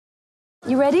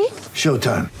You ready?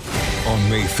 Showtime. On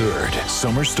May 3rd,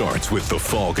 summer starts with The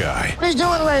Fall Guy. Let's do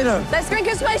it later. Let's drink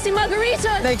a spicy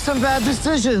margarita. Make some bad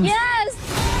decisions. Yes!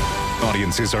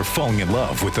 Audiences are falling in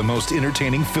love with the most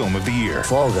entertaining film of the year.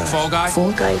 Fall Guy. Fall Guy?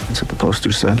 Fall Guy. That's what the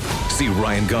poster said. See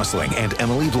Ryan Gosling and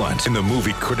Emily Blunt in the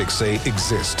movie critics say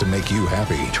exists to make you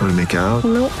happy. Trying to make it out?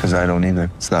 Nope. Because I don't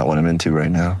either. It's not what I'm into right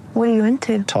now. What are you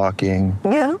into? Talking.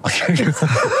 Yeah.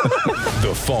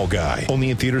 The Fall Guy.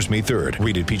 Only in theaters May 3rd.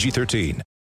 Rated PG-13.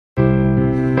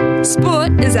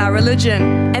 Sport is our religion,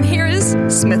 and here is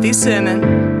Smithy's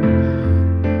sermon.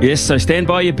 Yes, so stand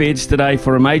by your beds today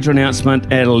for a major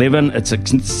announcement at 11. It's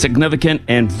significant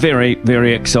and very,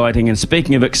 very exciting. And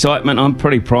speaking of excitement, I'm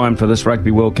pretty primed for this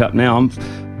Rugby World Cup now. I'm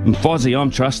Fozzie,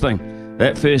 I'm trusting.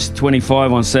 That first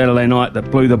 25 on Saturday night that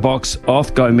blew the box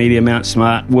off Go Media Mount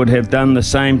Smart would have done the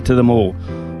same to them all.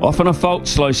 Often a fault,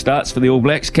 slow starts for the All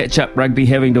Blacks, catch-up rugby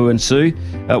having to ensue.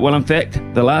 Well, in fact,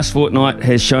 the last fortnight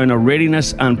has shown a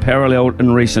readiness unparalleled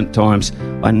in recent times.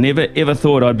 I never ever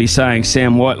thought I'd be saying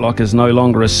Sam Whitelock is no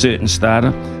longer a certain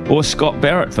starter, or Scott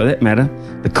Barrett for that matter.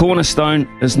 The cornerstone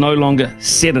is no longer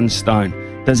set in stone.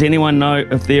 Does anyone know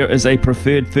if there is a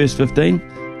preferred first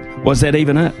 15? Was that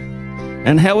even it?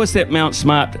 And how was that Mount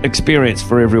Smart experience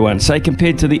for everyone, say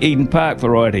compared to the Eden Park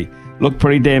variety? Looked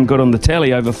pretty damn good on the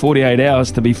tally over 48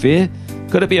 hours, to be fair.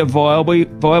 Could it be a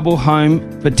viable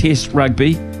home for Test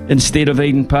rugby instead of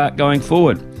Eden Park going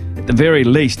forward? At the very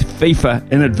least,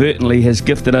 FIFA inadvertently has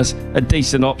gifted us a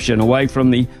decent option away from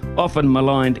the often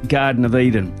maligned Garden of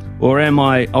Eden. Or am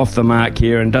I off the mark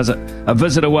here, and does a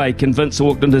visit away convince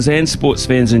Aucklanders and sports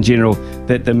fans in general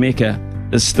that the Mecca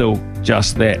is still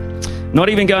just that? Not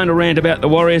even going to rant about the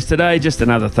Warriors today, just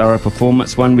another thorough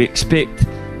performance, one we expect.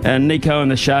 And Nico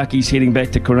and the Sharkies heading back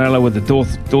to Cronulla with the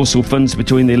dorsal fins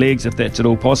between their legs, if that's at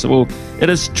all possible. It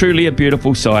is truly a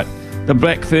beautiful sight. The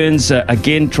Black Ferns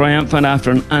again triumphant after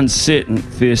an uncertain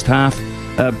first half,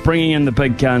 bringing in the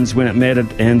big guns when it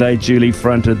mattered, and they duly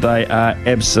fronted. They are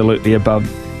absolutely above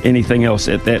anything else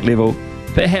at that level,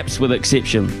 perhaps with the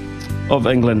exception of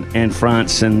England and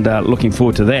France, and looking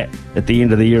forward to that at the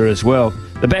end of the year as well.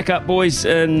 The backup boys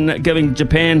in giving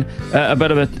Japan a bit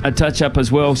of a touch-up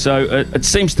as well. So it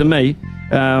seems to me,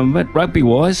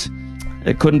 rugby-wise,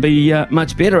 it couldn't be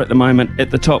much better at the moment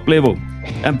at the top level.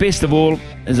 And best of all,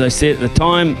 as I said at the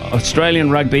time,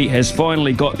 Australian rugby has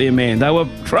finally got their man. They were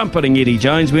trumpeting Eddie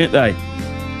Jones, weren't they?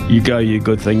 You go, you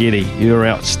good thing, Eddie. You're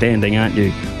outstanding, aren't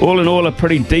you? All in all, a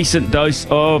pretty decent dose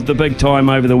of the big time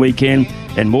over the weekend.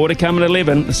 And more to come at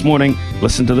 11 this morning.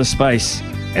 Listen to the space,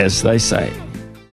 as they say.